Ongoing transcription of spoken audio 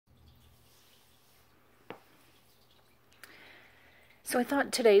So I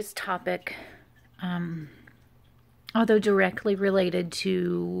thought today's topic, um, although directly related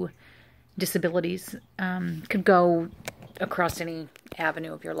to disabilities, could go across any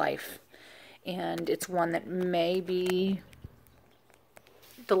avenue of your life. And it's one that may be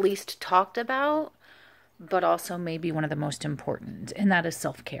the least talked about, but also may be one of the most important, and that is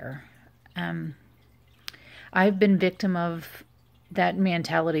self-care. I've been victim of that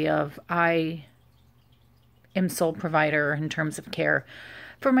mentality of I am sole provider in terms of care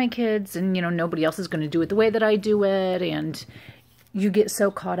for my kids, and nobody else is going to do it the way that I do it, and you get so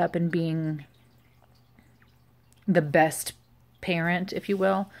caught up in being the best parent, if you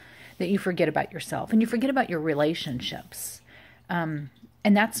will, that you forget about yourself and you forget about your relationships. And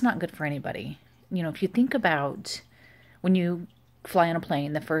that's not good for anybody. If you think about when you fly on a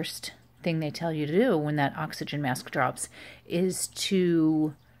plane, the first thing they tell you to do when that oxygen mask drops is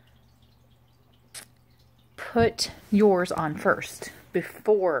to put yours on first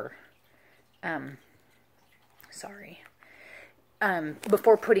before,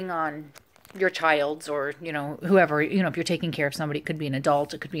 before putting on your child's or, whoever, if you're taking care of somebody, it could be an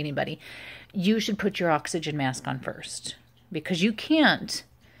adult, it could be anybody. You should put your oxygen mask on first, because you can't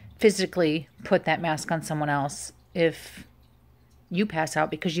physically put that mask on someone else if you pass out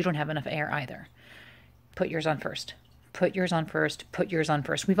because you don't have enough air either. Put yours on first. Put yours on first. Put yours on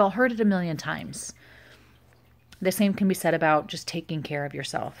first. We've all heard it a million times. The same can be said about just taking care of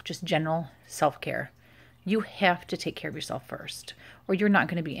yourself, just general self-care. You have to take care of yourself first, or you're not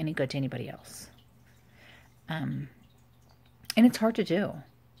going to be any good to anybody else. And it's hard to do.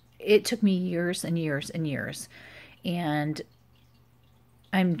 It took me years and years and years, and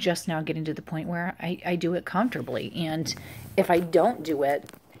I'm just now getting to the point where I do it comfortably. And if I don't do it,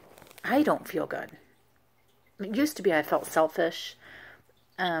 I don't feel good. It used to be I felt selfish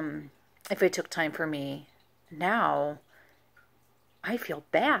if I took time for me. Now, I feel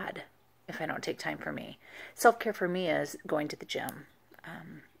bad if I don't take time for me. Self-care for me is going to the gym.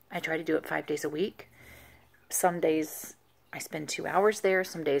 I try to do it 5 days a week. Some days I spend 2 hours there.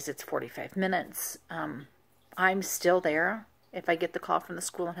 Some days it's 45 minutes. I'm still there. If I get the call from the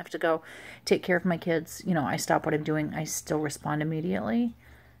school and have to go take care of my kids, I stop what I'm doing. I still respond immediately.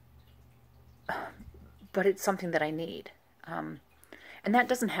 But it's something that I need. And that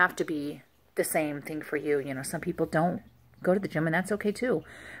doesn't have to be the same thing for you. Some people don't go to the gym, and that's okay too.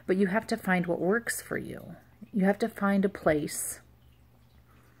 But you have to find what works for you. You have to find a place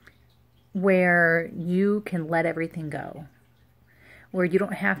where you can let everything go, where you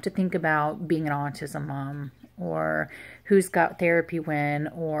don't have to think about being an autism mom, or who's got therapy when,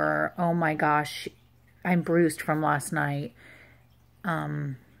 or, oh my gosh, I'm bruised from last night.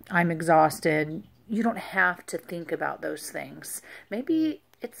 I'm exhausted. You don't have to think about those things. Maybe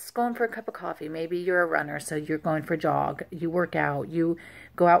it's going for a cup of coffee. Maybe you're a runner, so you're going for a jog. You work out. You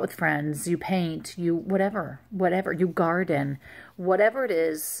go out with friends. You paint. You whatever. You garden. Whatever it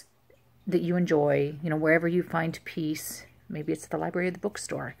is that you enjoy, wherever you find peace. Maybe it's the library or the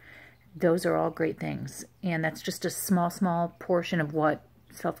bookstore. Those are all great things. And that's just a small portion of what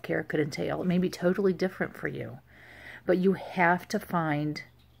self-care could entail. It may be totally different for you. But you have to find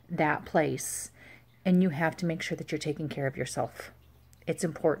that place. And you have to make sure that you're taking care of yourself. It's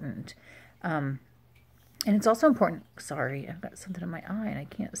important. And it's also important. Sorry, I've got something in my eye and I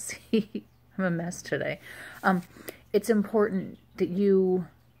can't see. I'm a mess today. It's important that you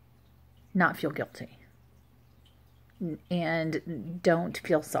not feel guilty. And don't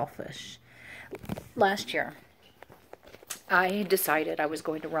feel selfish. Last year, I decided I was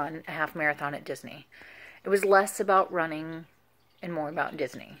going to run a half marathon at Disney. It was less about running and more about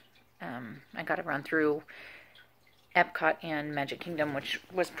Disney. I got to run through Epcot and Magic Kingdom, which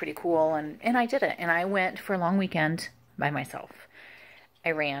was pretty cool, and I did it. And I went for a long weekend by myself.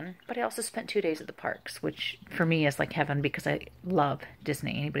 I ran, but I also spent 2 days at the parks, which for me is like heaven because I love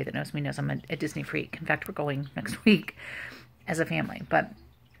Disney. Anybody that knows me knows I'm a Disney freak. In fact, we're going next week as a family. But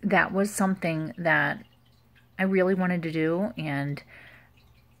that was something that I really wanted to do, and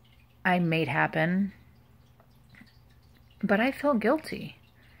I made happen. But I felt guilty.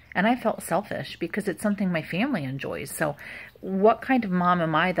 And I felt selfish because it's something my family enjoys. So what kind of mom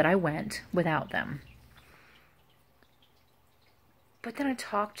am I that I went without them? But then I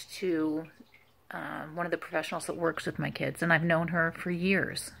talked to one of the professionals that works with my kids, and I've known her for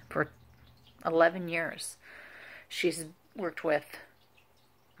years, for 11 years. She's worked with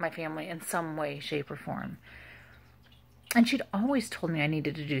my family in some way, shape, or form. And she'd always told me I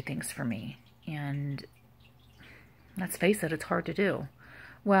needed to do things for me. And let's face it, it's hard to do.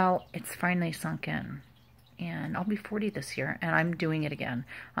 Well, it's finally sunk in, and I'll be 40 this year, and I'm doing it again.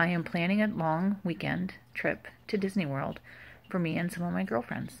 I am planning a long weekend trip to Disney World for me and some of my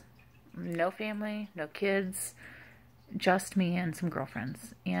girlfriends. No family, no kids, just me and some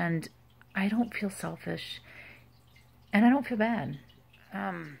girlfriends. And I don't feel selfish, and I don't feel bad.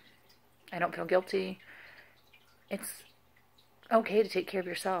 I don't feel guilty. It's okay to take care of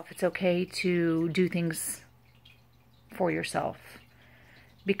yourself. It's okay to do things for yourself.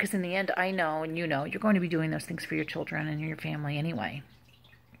 Because in the end, I know, and you know, you're going to be doing those things for your children and your family anyway.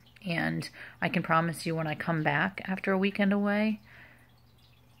 And I can promise you, when I come back after a weekend away,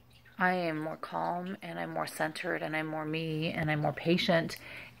 I am more calm, and I'm more centered, and I'm more me, and I'm more patient,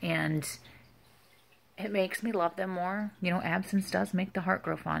 and it makes me love them more. You know, absence does make the heart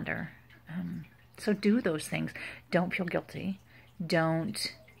grow fonder. So do those things. Don't feel guilty.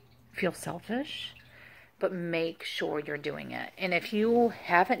 Don't feel selfish, but make sure you're doing it. And if you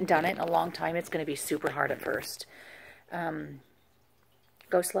haven't done it in a long time, it's going to be super hard at first.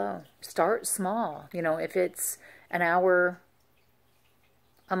 Go slow. Start small. You know, if it's an hour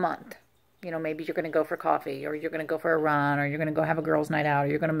a month, you know, maybe you're going to go for coffee, or you're going to go for a run, or you're going to go have a girls' night out, or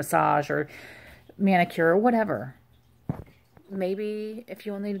you're going to massage or manicure or whatever. Maybe if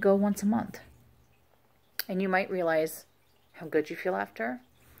you only go once a month, and you might realize how good you feel after,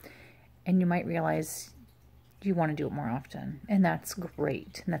 and you might realize you want to do it more often, and that's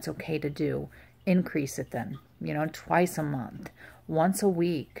great, and that's okay to do. Increase it then, you know, twice a month, once a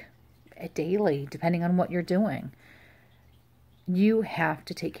week, daily, depending on what you're doing. You have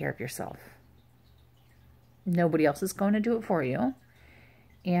to take care of yourself. Nobody else is going to do it for you.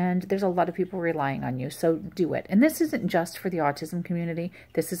 And there's a lot of people relying on you, so do it. And this isn't just for the autism community.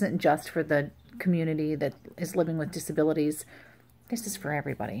 This isn't just for the community that is living with disabilities. This is for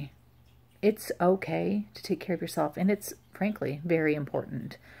everybody. It's okay to take care of yourself, and it's, frankly, very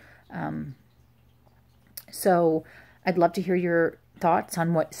important. So I'd love to hear your thoughts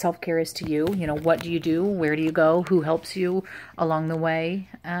on what self-care is to you. You know, what do you do? Where do you go? Who helps you along the way?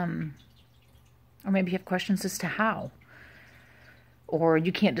 Or maybe you have questions as to how. Or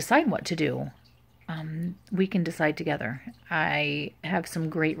you can't decide what to do. We can decide together. I have some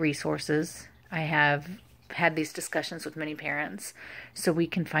great resources. I have had these discussions with many parents, so we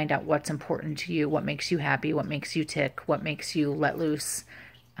can find out what's important to you, what makes you happy, what makes you tick, what makes you let loose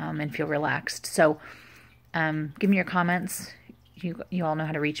and feel relaxed. So give me your comments. You all know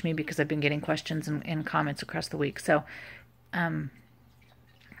how to reach me, because I've been getting questions and comments across the week. So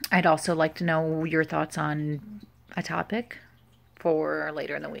I'd also like to know your thoughts on a topic for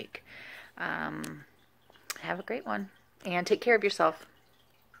later in the week. Have a great one, and take care of yourself.